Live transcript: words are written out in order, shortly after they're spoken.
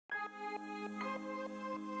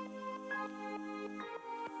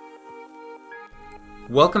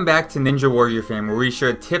Welcome back to Ninja Warrior Fam, where we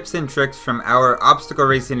share tips and tricks from our obstacle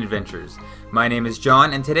racing adventures. My name is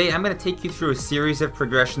John, and today I'm going to take you through a series of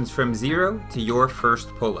progressions from zero to your first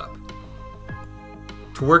pull-up.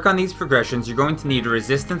 To work on these progressions, you're going to need a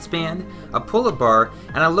resistance band, a pull-up bar,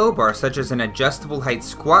 and a low bar such as an adjustable height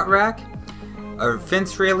squat rack, a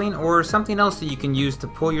fence railing, or something else that you can use to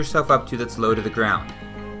pull yourself up to that's low to the ground.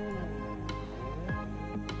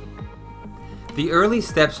 The early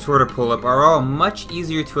steps toward a pull-up are all much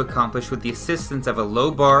easier to accomplish with the assistance of a low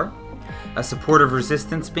bar, a supportive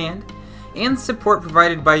resistance band, and support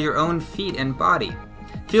provided by your own feet and body.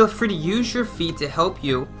 Feel free to use your feet to help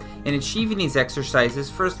you in achieving these exercises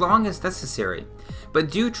for as long as necessary, but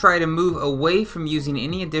do try to move away from using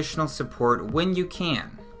any additional support when you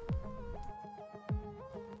can.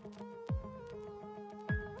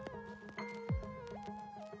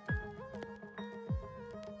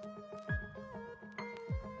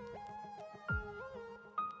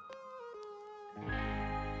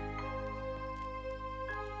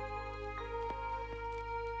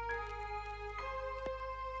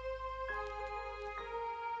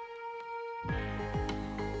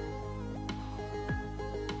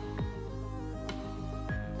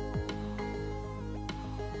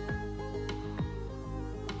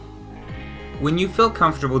 When you feel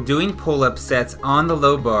comfortable doing pull-up sets on the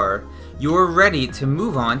low bar, you are ready to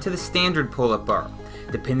move on to the standard pull-up bar.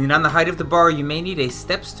 Depending on the height of the bar, you may need a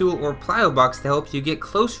step stool or plyo box to help you get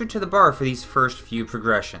closer to the bar for these first few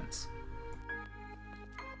progressions.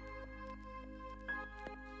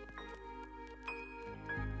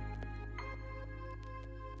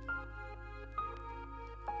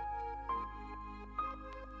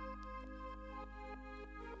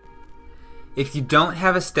 If you don't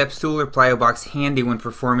have a step stool or plyo box handy when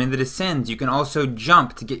performing the descends, you can also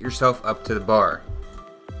jump to get yourself up to the bar.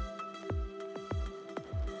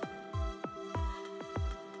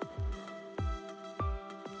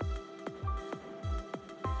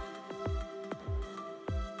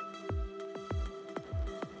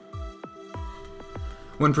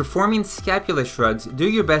 When performing scapula shrugs, do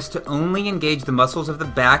your best to only engage the muscles of the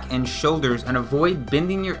back and shoulders and avoid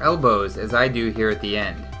bending your elbows as I do here at the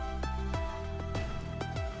end.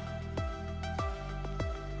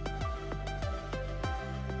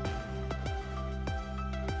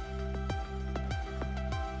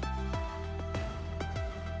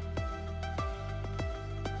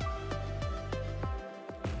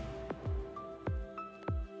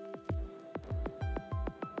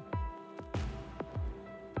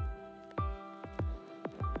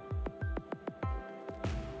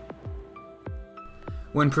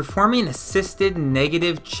 When performing assisted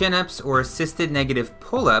negative chin-ups or assisted negative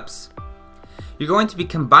pull-ups, you're going to be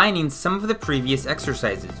combining some of the previous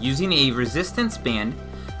exercises, using a resistance band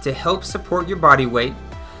to help support your body weight,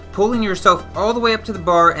 pulling yourself all the way up to the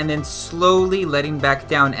bar, and then slowly letting back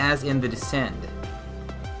down as in the descend.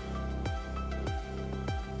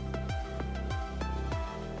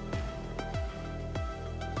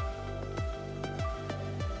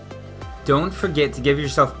 Don't forget to give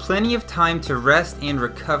yourself plenty of time to rest and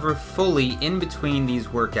recover fully in between these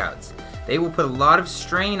workouts. They will put a lot of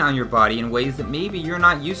strain on your body in ways that maybe you're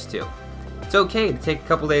not used to. It's okay to take a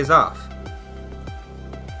couple days off.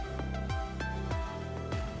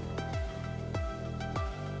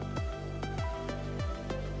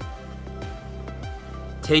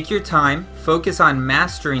 Take your time, focus on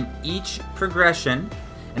mastering each progression,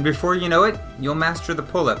 and before you know it, you'll master the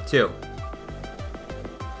pull-up too.